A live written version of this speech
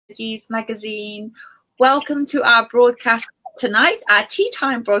Strategies magazine. Welcome to our broadcast tonight, our tea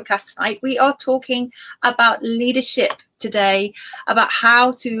time broadcast tonight. We are talking about leadership today, about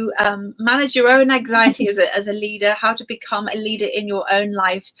how to manage your own anxiety as a leader, how to become a leader in your own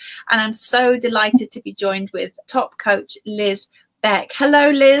life. And I'm so delighted to be joined with top coach Liz Beck. Hello,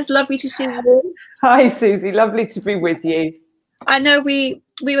 Liz. Lovely to see you. Hi, Suzy. Lovely to be with you. I know we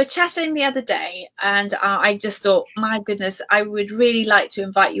were chatting the other day, and I just thought, my goodness, I would really like to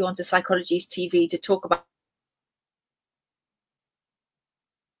invite you onto Psychologies TV to talk about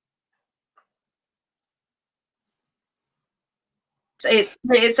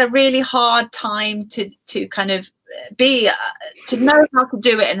it's a really hard time to kind of be to know how to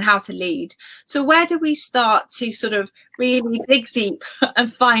do it and how to lead. So where do we start to sort of really dig deep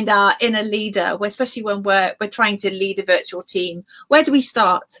and find our inner leader, especially when we're trying to lead a virtual team? Where do we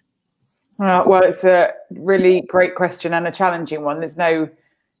start? Well, it's a really great question and a challenging one. There's no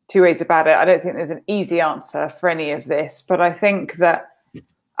two ways about it. I don't think there's an easy answer for any of this, but I think that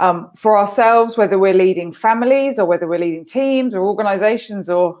for ourselves, whether we're leading families or whether we're leading teams or organizations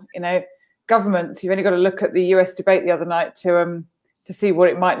or, governments, you've only got to look at the US debate the other night to see what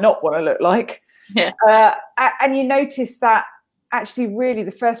it might not want to look like. Yeah. And you notice that actually really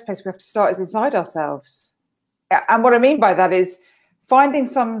the first place we have to start is inside ourselves. And what I mean by that is finding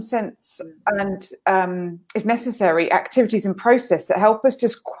some sense and, if necessary, activities and process that help us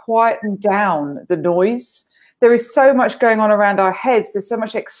just quieten down the noise. There is so much going on around our heads. There's so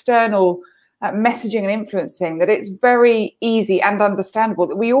much external messaging and influencing that it's very easy and understandable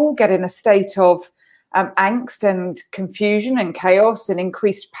that we all get in a state of angst and confusion and chaos and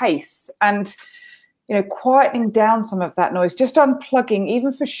increased pace. And, quietening down some of that noise, just unplugging,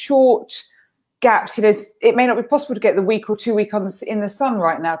 even for short gaps. It may not be possible to get the week or 2 week in the sun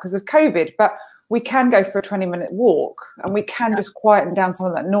right now because of COVID, but we can go for a 20-minute walk and we can just quieten down some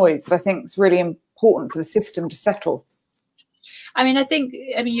of that noise that I think is really important for the system to settle. I think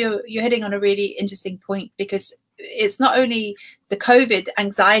you're hitting on a really interesting point, because it's not only the COVID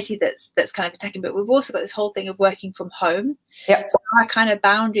anxiety that's kind of attacking, but we've also got this whole thing of working from home. Yep. So our kind of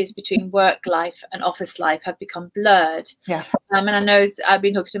boundaries between work life and office life have become blurred. Yeah. And I know I've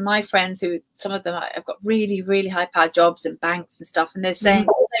been talking to my friends who, some of them have got really, really high powered jobs in banks and stuff, and they're saying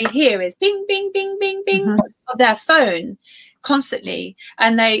all they hear is bing, bing, bing, bing, bing of their phone constantly,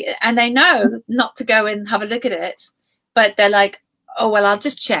 and they know not to go and have a look at it, but they're like, oh well, I'll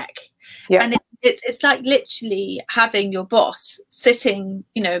just check. Yeah. And it's like literally having your boss sitting,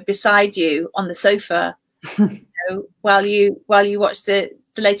 beside you on the sofa, while you watch the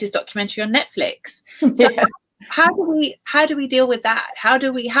latest documentary on Netflix. So Yeah. how do we deal with that? How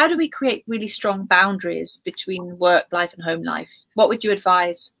do we create really strong boundaries between work life and home life? What would you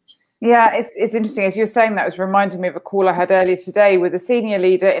advise? Yeah, it's interesting. As you were saying that, it was reminding me of a call I had earlier today with a senior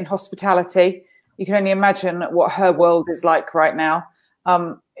leader in hospitality. You can only imagine what her world is like right now.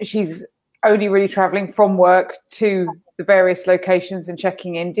 She's only really traveling from work to the various locations and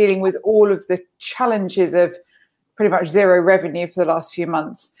checking in, dealing with all of the challenges of pretty much zero revenue for the last few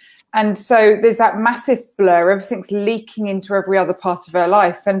months. And so there's that massive blur. Everything's leaking into every other part of her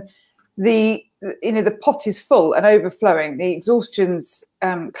life. And the pot is full and overflowing. The exhaustion's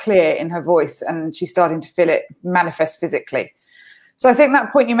clear in her voice, and she's starting to feel it manifest physically. So I think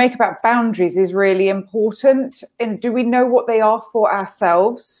that point you make about boundaries is really important. And do we know what they are for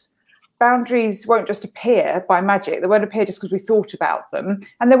ourselves? Boundaries won't just appear by magic. They won't appear just because we thought about them.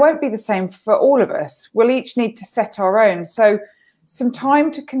 And they won't be the same for all of us. We'll each need to set our own. So some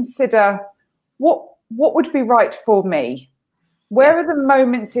time to consider what would be right for me. Where are the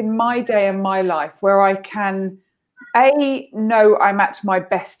moments in my day and my life where I can, know I'm at my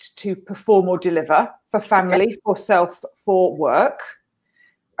best to perform or deliver for family, for self, for work?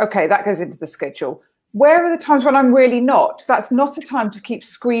 Okay, that goes into the schedule. Where are the times when I'm really not? That's not a time to keep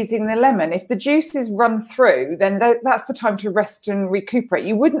squeezing the lemon. If the juice is run through, then that's the time to rest and recuperate.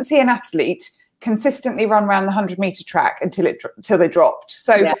 You wouldn't see an athlete consistently run around the 100-meter track until they dropped.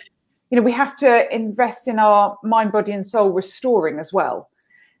 So, yeah. We have to invest in our mind, body and soul restoring as well.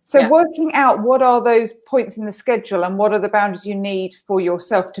 So working out what are those points in the schedule and what are the boundaries you need for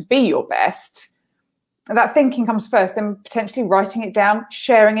yourself to be your best. And that thinking comes first, then potentially writing it down,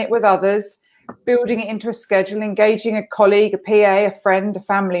 sharing it with others, building it into a schedule, engaging a colleague, a PA, a friend, a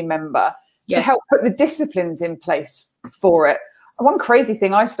family member to help put the disciplines in place for it. One crazy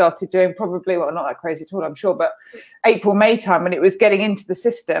thing I started doing, probably, well, not that crazy at all, I'm sure, but April, May time, when it was getting into the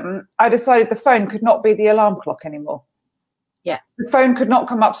system, I decided the phone could not be the alarm clock anymore. Yeah. The phone could not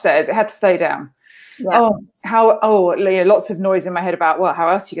come upstairs. It had to stay down. Lots of noise in my head about, well, how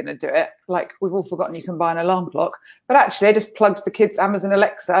else are you going to do it? Like, we've all forgotten you can buy an alarm clock. But actually, I just plugged the kids' Amazon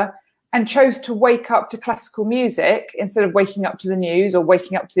Alexa and chose to wake up to classical music instead of waking up to the news or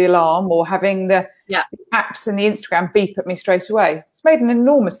waking up to the alarm or having the apps and the Instagram beep at me straight away. It's made an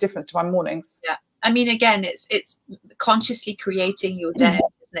enormous difference to my mornings. Yeah. I mean, again, it's consciously creating your day,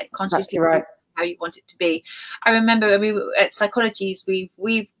 isn't it? Consciously how you want it to be. I remember when we were at Psychologies,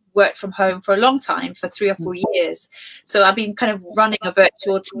 we've worked from home for a long time, for 3 or 4 years. So I've been kind of running a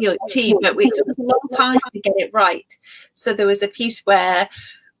virtual team, but it took us a long time to get it right. So there was a piece where,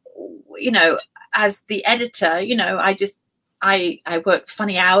 you know, as the editor, you know, I worked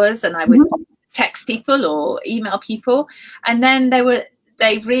funny hours and I would text people or email people. And then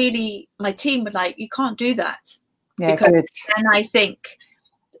my team were like, you can't do that. Yeah, because good. then I think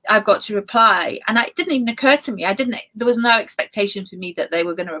I've got to reply. And it didn't even occur to me. There was no expectation for me that they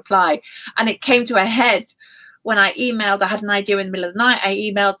were going to reply. And it came to a head when I emailed. I had an idea in the middle of the night. I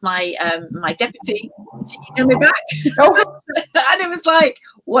emailed my my deputy. She emailed me back. And it was like,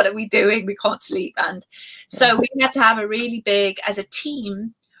 what are we doing? We can't sleep. And so we had to have a really big, as a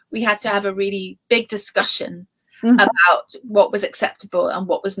team, we had to have a really big discussion about what was acceptable and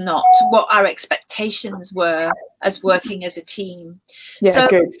what was not, what our expectations were as working as a team. So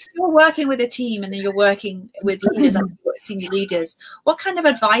if you're working with a team and then you're working with leaders and senior leaders, what kind of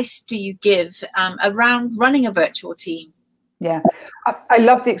advice do you give around running a virtual team? Yeah, I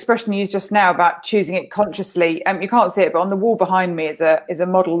love the expression you used just now about choosing it consciously. You can't see it, but on the wall behind me is a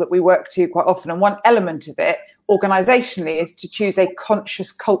model that we work to quite often. And one element of it, organisationally, is to choose a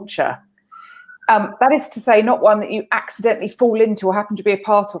conscious culture. That is to say, not one that you accidentally fall into or happen to be a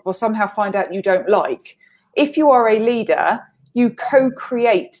part of or somehow find out you don't like. If you are a leader, you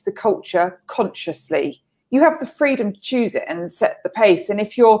co-create the culture consciously. You have the freedom to choose it and set the pace. And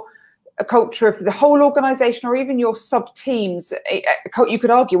if you're a culture of the whole organisation or even your sub-teams, you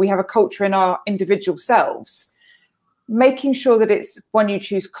could argue we have a culture in our individual selves. Making sure that it's one you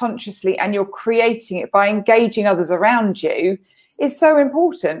choose consciously and you're creating it by engaging others around you is so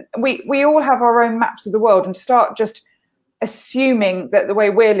important. We all have our own maps of the world, and to start just assuming that the way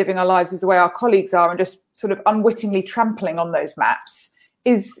we're living our lives is the way our colleagues are and just sort of unwittingly trampling on those maps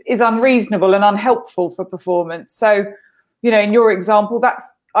is unreasonable and unhelpful for performance. So, you know, in your example,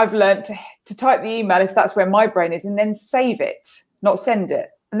 I've learned to type the email if that's where my brain is and then save it, not send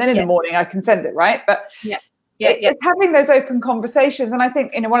it. And then in the morning I can send it, right? But it's having those open conversations. And I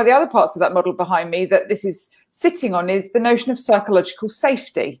think, you know, one of the other parts of that model behind me that this is sitting on is the notion of psychological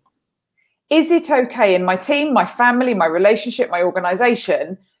safety. Is it okay in my team, my family, my relationship, my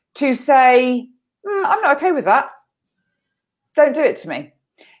organisation to say, I'm not okay with that. Don't do it to me.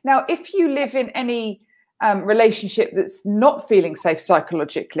 Now, if you live in any relationship that's not feeling safe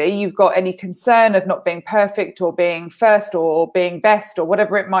psychologically, you've got any concern of not being perfect or being first or being best or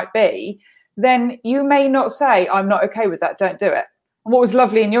whatever it might be, then you may not say, I'm not okay with that, don't do it. And what was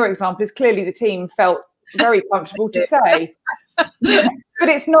lovely in your example is clearly the team felt very comfortable to say, but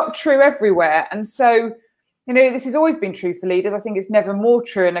it's not true everywhere. And so, you know, this has always been true for leaders. I think it's never more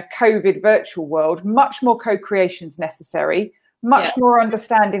true in a COVID virtual world. Much more co-creation is necessary. Much more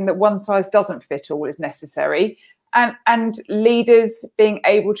understanding that one size doesn't fit all is necessary, and leaders being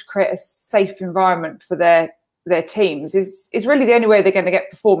able to create a safe environment for their teams is really the only way they're going to get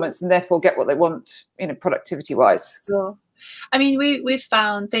performance and therefore get what they want, you know, productivity wise. Sure. I mean, we've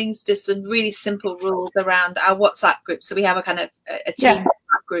found things, just some really simple rules around our WhatsApp group. So we have a kind of a team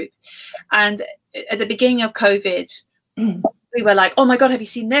WhatsApp group, and at the beginning of COVID, we were like, oh my God, have you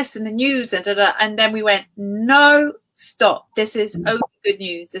seen this in the news? And then we went, no, stop. This is only good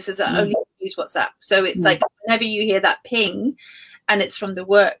news. This is only good news WhatsApp. So it's like whenever you hear that ping and it's from the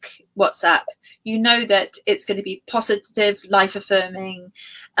work WhatsApp, you know that it's going to be positive, life affirming,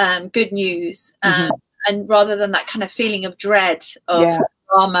 good news. And rather than that kind of feeling of dread of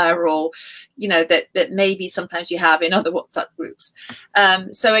drama or, you know, that maybe sometimes you have in other WhatsApp groups.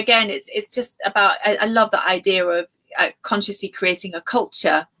 So again, it's just about, I love that idea of consciously creating a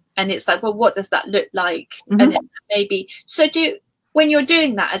culture. And it's like, well, what does that look like? And maybe, so when you're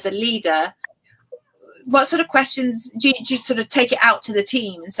doing that as a leader, what sort of questions do you sort of take it out to the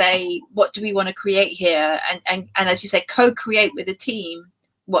team and say, what do we want to create here? And as you say, co-create with the team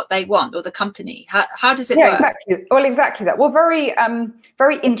what they want, or the company. How does it work? Exactly. Well, exactly that. Well, very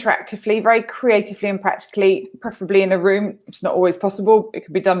interactively, very creatively and practically, preferably in a room. It's not always possible. It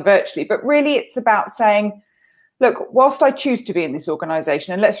can be done virtually. But really, it's about saying, look, whilst I choose to be in this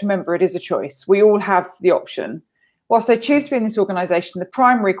organisation, and let's remember it is a choice. We all have the option. Whilst I choose to be in this organisation, the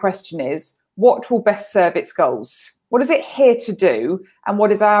primary question is, what will best serve its goals? What is it here to do? And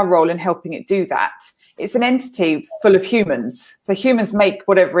what is our role in helping it do that? It's an entity full of humans. So humans make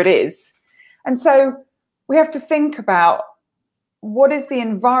whatever it is. And so we have to think about what is the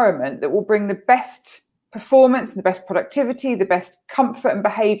environment that will bring the best performance, the best productivity, the best comfort and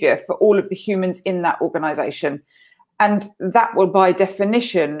behavior for all of the humans in that organization. And that will, by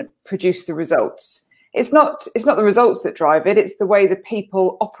definition, produce the results. It's not the results that drive it. It's the way the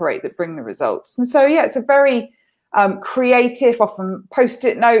people operate that bring the results. And so, yeah, it's a very creative, often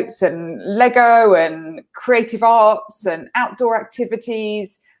post-it notes and Lego and creative arts and outdoor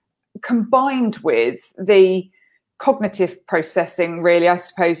activities, combined with the cognitive processing, really, I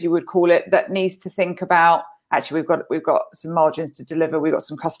suppose you would call it, that needs to think about, actually, we've got some margins to deliver, we've got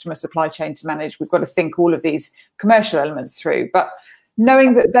some customer supply chain to manage, we've got to think all of these commercial elements through, but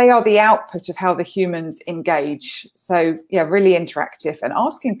knowing that they are the output of how the humans engage. So, yeah, really interactive and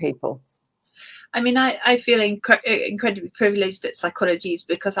asking people. I mean, I feel incredibly privileged at Psychologies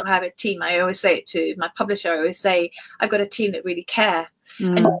because I have a team. I always say it to my publisher. I always say I've got a team that really care.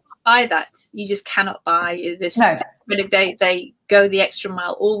 And you can't buy that. You just cannot buy this. No. They go the extra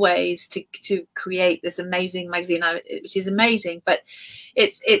mile always to create this amazing magazine, which is amazing. But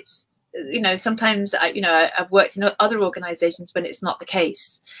it's you know, sometimes I've worked in other organizations when it's not the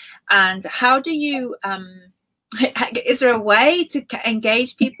case. And how do you is there a way to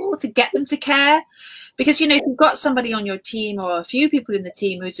engage people, to get them to care? Because, you know, if you've got somebody on your team or a few people in the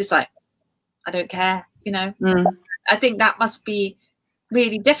team who are just like, I don't care, you know, I think that must be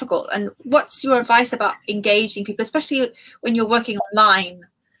really difficult. And what's your advice about engaging people, especially when you're working online,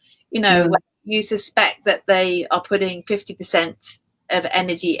 you know, when you suspect that they are putting 50% of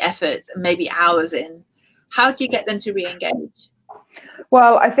energy, effort, and maybe hours in? How do you get them to re-engage?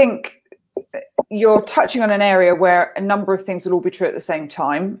 Well, I think you're touching on an area where a number of things will all be true at the same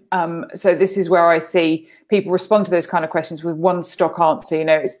time. So this is where I see people respond to those kind of questions with one stock answer. You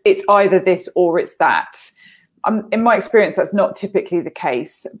know, it's either this or it's that. In my experience, that's not typically the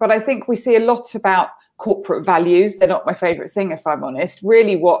case. But I think we see a lot about corporate values. They're not my favorite thing, if I'm honest.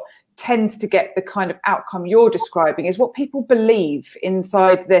 Really, what tends to get the kind of outcome you're describing is what people believe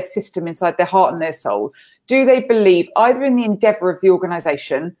inside their system, inside their heart and their soul. Do they believe either in the endeavor of the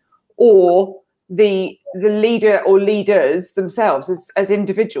organization or the leader or leaders themselves as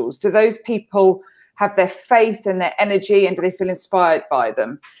individuals? Do those people have their faith and their energy, and do they feel inspired by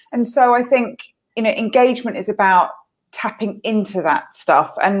them? And so I think, you know, engagement is about tapping into that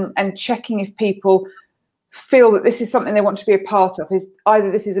stuff and checking if people feel that this is something they want to be a part of. Is either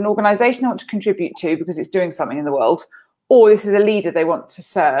this is an organization they want to contribute to because it's doing something in the world, or this is a leader they want to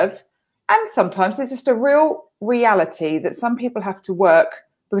serve. And sometimes there's just a real reality that some people have to work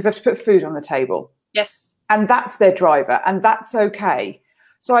because they have to put food on the table. Yes. And that's their driver, and that's okay.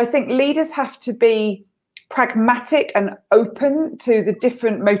 So I think leaders have to be pragmatic and open to the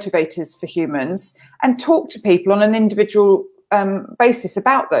different motivators for humans and talk to people on an individual basis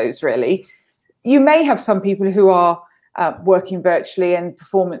about those, really. You may have some people who are working virtually and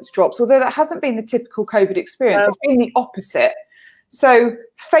performance drops, although that hasn't been the typical COVID experience. It's been the opposite. So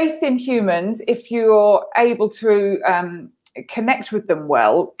faith in humans, if you're able to connect with them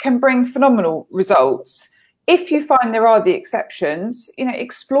well, can bring phenomenal results. If you find there are the exceptions, you know,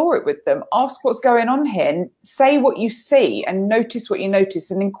 explore it with them, ask what's going on here, and say what you see and notice what you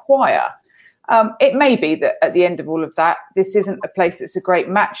notice and inquire. It may be that at the end of all of that, this isn't a place that's a great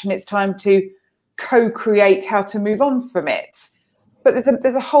match and it's time to co-create how to move on from it. But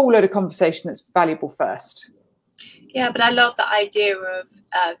there's a whole load of conversation that's valuable first. Yeah, but I love the idea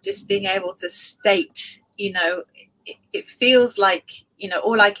of just being able to state, you know, it feels like, you know,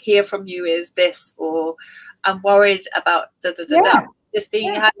 all I hear from you is this, or I'm worried about da. Just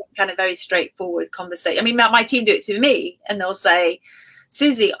being having kind of very straightforward conversation. I mean, my team do it to me, and they'll say,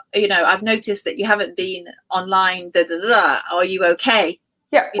 Suzy, you know, I've noticed that you haven't been online. Are you okay?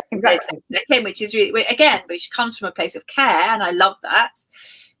 Yeah, exactly. Which is really, again, which comes from a place of care, and I love that.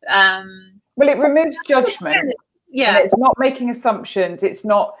 Well, it removes judgment. Yeah, and it's not making assumptions. It's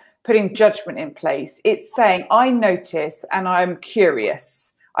not putting judgment in place. It's saying, I notice and I'm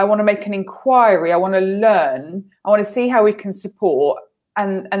curious. I want to make an inquiry. I want to learn. I want to see how we can support,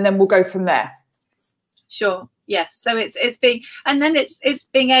 and then we'll go from there. Sure. Yes. So it's being, and then it's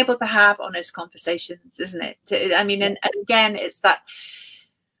being able to have honest conversations, isn't it? I mean, and again, it's that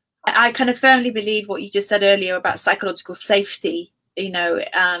I kind of firmly believe what you just said earlier about psychological safety, you know,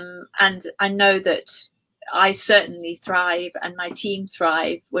 and I know that I certainly thrive and my team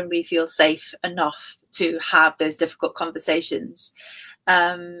thrive when we feel safe enough to have those difficult conversations.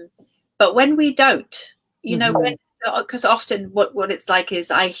 But when we don't, you know, when because often what it's like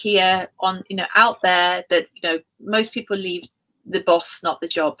is I hear on, out there that, most people leave the boss, not the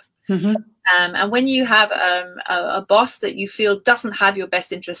job. Mm-hmm. And when you have a boss that you feel doesn't have your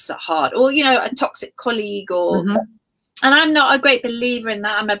best interests at heart, or, a toxic colleague, or, Mm-hmm. and I'm not a great believer in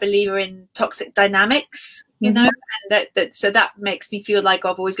that. I'm a believer in toxic dynamics, Mm-hmm. and so that makes me feel like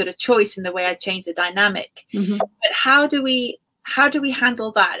I've always got a choice in the way I change the dynamic. Mm-hmm. But how do we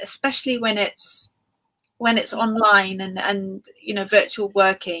handle that, especially when it's online and virtual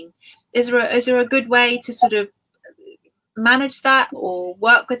working? Is there a good way to sort of manage that or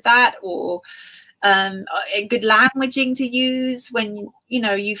work with that, or a good languaging to use when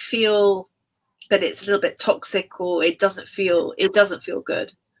you feel that it's a little bit toxic, or it doesn't feel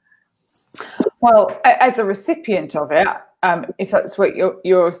good? Well, as a recipient of it, if that's what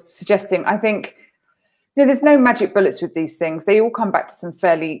you're suggesting, I think there's no magic bullets with these things. They all come back to some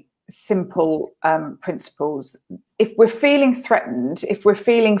fairly simple principles. If we're feeling threatened, if we're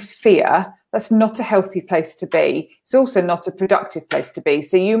feeling fear, that's not a healthy place to be. It's also not a productive place to be.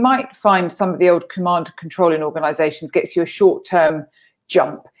 So you might find some of the old command and control in organizations gets you a short-term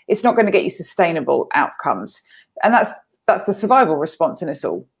jump. It's not going to get you sustainable outcomes. And that's the survival response in us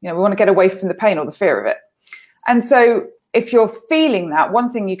all. We want to get away from the pain or the fear of it. And so if you're feeling that, one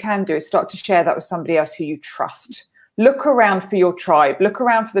thing you can do is start to share that with somebody else who you trust. Look around for your tribe. Look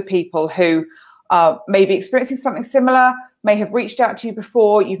around for the people who may be experiencing something similar, may have reached out to you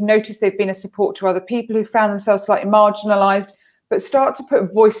before. You've noticed they've been a support to other people who found themselves slightly marginalized, but start to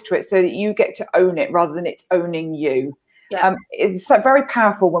put voice to it so that you get to own it rather than it's owning you. Yeah. It's very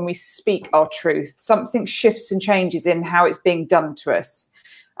powerful when we speak our truth. Something shifts and changes in how it's being done to us.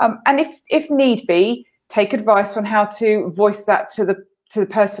 And if need be, take advice on how to voice that to the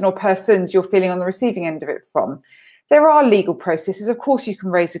person or persons you're feeling on the receiving end of it from. There are legal processes. Of course, you can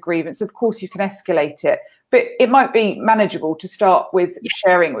raise a grievance. Of course, you can escalate it. But it might be manageable to start with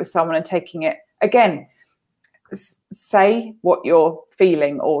sharing it with someone and taking it. Again, say what you're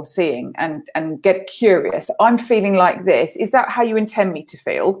feeling or seeing and get curious. I'm feeling like this. Is that how you intend me to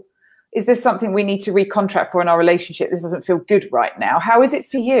feel? Is there something we need to recontract for in our relationship? This doesn't feel good right now. How is it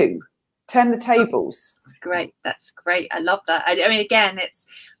for you? Turn the tables. Great. That's great. I love that. I mean, again, it's,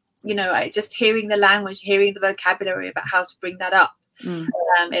 just hearing the language, hearing the vocabulary about how to bring that up.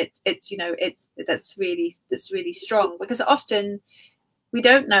 That's really strong, because often we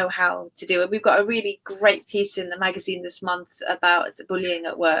don't know how to do it. We've got a really great piece in the magazine this month about bullying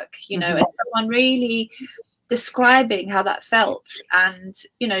at work, and someone really describing how that felt. And,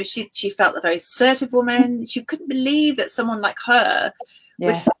 she felt a very assertive woman. She couldn't believe that someone like her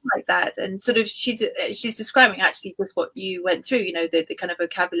would feel like that. And sort of she's describing actually with what you went through, the kind of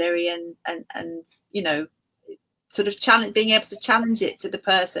vocabulary and sort of being able to challenge it to the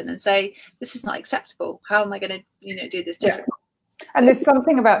person and say, this is not acceptable. How am I going to, do this differently? And there's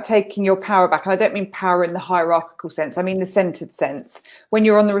something about taking your power back. And I don't mean power in the hierarchical sense. I mean the centered sense. When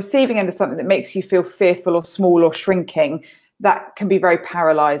you're on the receiving end of something that makes you feel fearful or small or shrinking, that can be very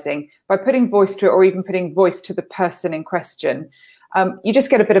paralyzing. By putting voice to it, or even putting voice to the person in question, you just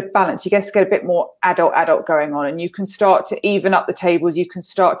get a bit of balance. You just get a bit more adult going on, and you can start to even up the tables. You can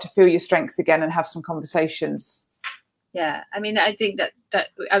start to feel your strengths again and have some conversations. Yeah, I mean, I think that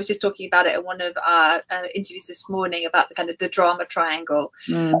I was just talking about it in one of our interviews this morning about the kind of the drama triangle,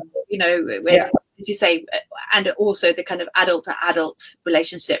 where, as you say, and also the kind of adult to adult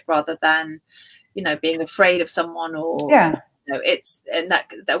relationship rather than, being afraid of someone or, it's, and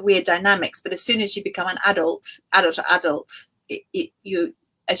that weird dynamics. But as soon as you become an adult to adult, you,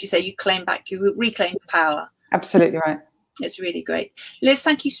 as you say, you reclaim power. Absolutely right. It's really great. Liz,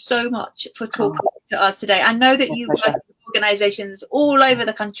 thank you so much for talking to us today. I know that you work with organizations all over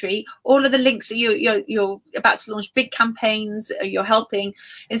the country. All of the links that you're about to launch big campaigns, you're helping,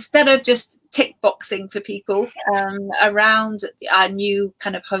 instead of just tick boxing for people around our new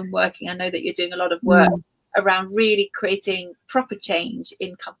kind of home working. I know that you're doing a lot of work around really creating proper change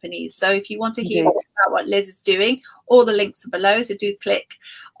in companies. So if you want to hear about what Liz is doing, all the links are below, so do click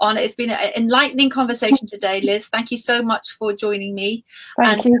on it. It's been an enlightening conversation today, Liz. Thank you so much for joining me.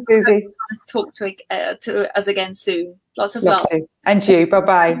 Thank you, Suzy. Talk to us again soon. Lots of love. And you.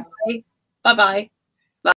 Bye-bye. Bye-bye.